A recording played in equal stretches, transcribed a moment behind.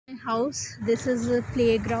house. This is a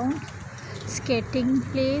playground, skating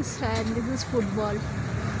place, and this is football,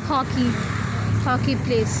 hockey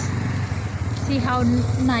place. See how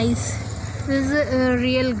nice. This is a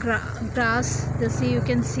real grass. You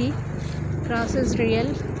can see grass is real,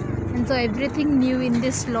 and so everything new in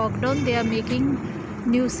this lockdown they are making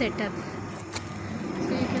new setup. So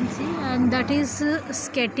you can see, and that is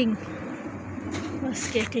skating.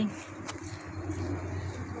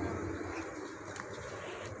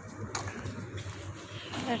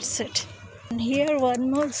 That's it. And here one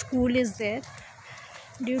more school is there.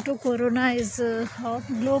 Due to corona is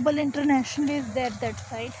global international is there that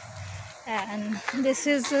side, and this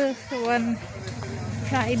is one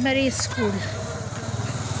primary school.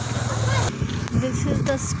 This is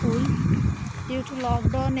the school. Due to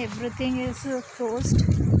lockdown everything is closed.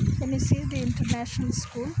 Can you see the international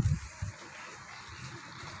school?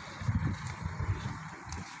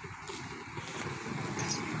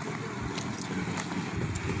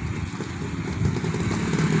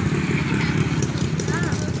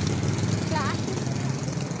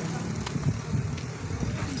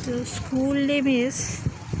 The school name is,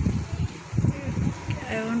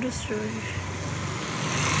 I want to show you,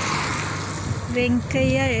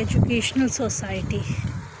 Venkaya Educational Society.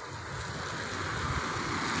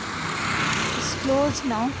 It's closed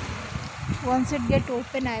now. Once it gets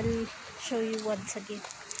open, I'll show you once again.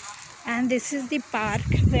 And this is the park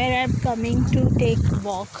where I'm coming to take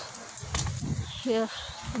walk. Here,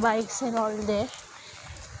 bikes and all there.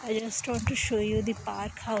 I just want to show you the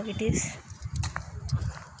park, how it is.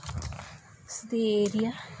 It's the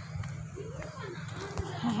area.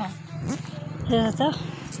 Here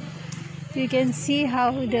you can see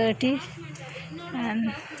how dirty,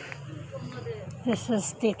 and this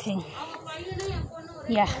is the thing.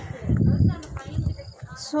 Yeah.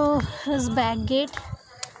 So this back gate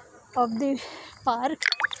of the park.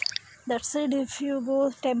 That's it. If you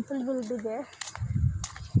go, temple will be there.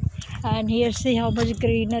 And here see how much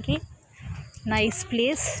greenery. Nice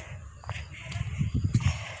place.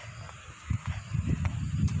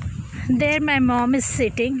 There my mom is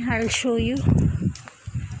sitting. I'll show you.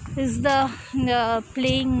 This is the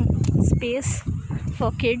playing space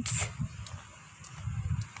for kids.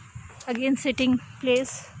 Again sitting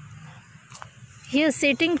place. Here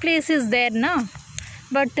sitting place is there now.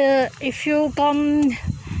 But if you come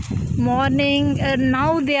morning,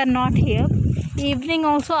 now they are not here. Evening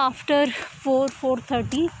also after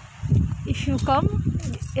 4:30. If you come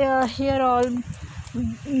here, all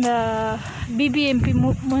BBMP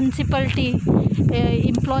municipality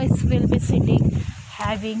employees will be sitting,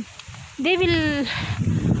 having. They will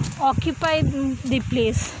occupy the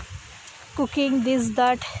place, cooking this,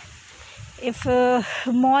 that. If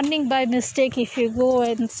morning by mistake, if you go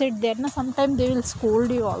and sit there, sometimes they will scold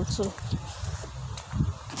you also.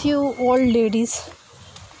 Few old ladies,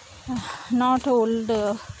 not old,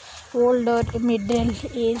 older, middle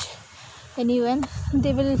age, anyone,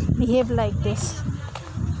 they will behave like this.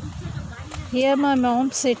 Here my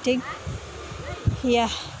mom sitting. Yeah.